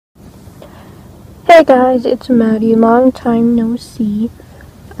Hi guys, it's Maddie. Long time no see.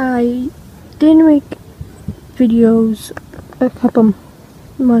 I didn't make videos a couple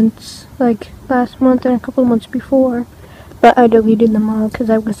months, like last month and a couple months before, but I deleted them all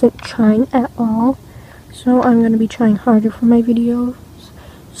because I wasn't trying at all. So I'm going to be trying harder for my videos.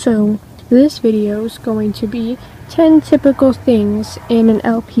 So this video is going to be 10 typical things in an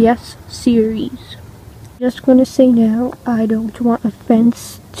LPS series. Just going to say now, I don't want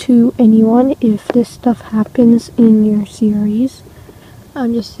offense to anyone if this stuff happens in your series.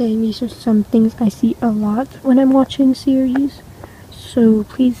 I'm just saying these are some things I see a lot when I'm watching series, so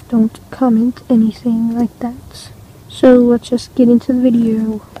please don't comment anything like that. So let's just get into the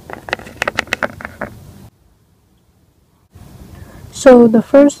video. So the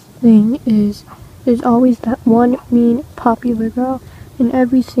first thing is, there's always that one mean popular girl in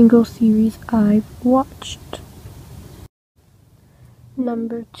every single series I've watched.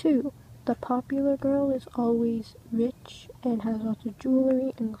 Number 2, the popular girl is always rich and has lots of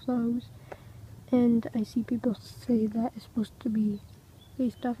jewelry and clothes, and I see people say that is supposed to be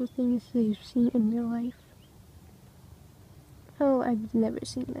based off of things they've seen in real life. Oh, I've never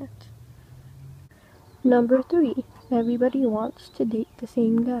seen that. Number 3, everybody wants to date the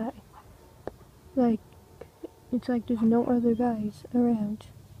same guy. It's like there's no other guys around,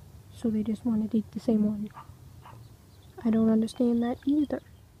 so they just want to date the same one. I don't understand that either.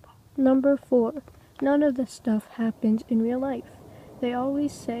 Number 4, none of this stuff happens in real life. They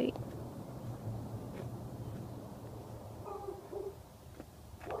always say,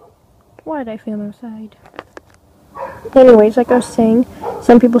 why did I fail outside? Anyways, like I was saying,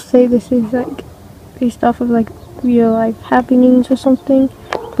 some people say this is like based off of like real life happenings or something,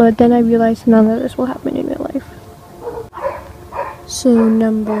 but then I realized none of this will happen in real life. So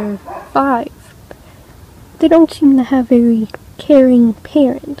number 5, they don't seem to have very caring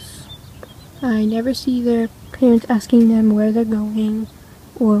parents. I never see their parents asking them where they're going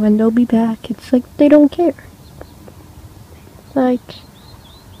or when they'll be back. It's like they don't care.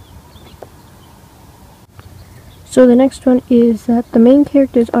 So the next one is that the main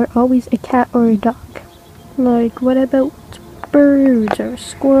characters are always a cat or a dog. Like, what about birds or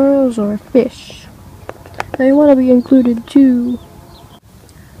squirrels or fish? They want to be included too.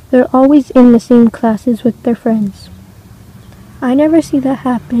 They're always in the same classes with their friends. I never see that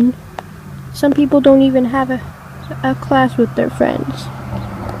happen. Some people don't even have a class with their friends.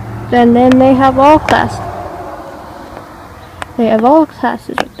 Then they have all classes. They have all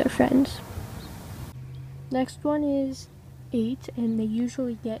classes with their friends. Next one is 8, and they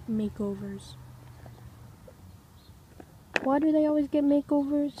usually get makeovers. Why do they always get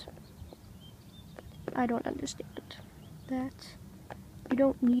makeovers? I don't understand that. You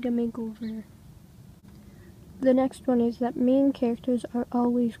don't need a makeover. The next one is that main characters are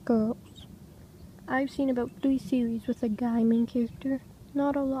always girls. I've seen about 3 series with a guy main character.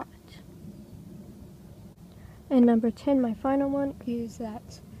 Not a lot. And number 10, my final one, is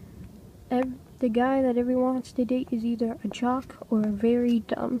that the guy that everyone wants to date is either a jock or very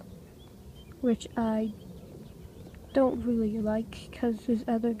dumb, which I don't really like because there's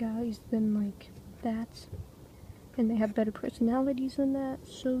other guys than like that, and they have better personalities than that,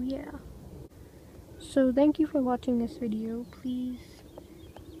 so yeah. So thank you for watching this video. Please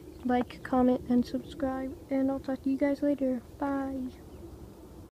like, comment, and subscribe, and I'll talk to you guys later. Bye.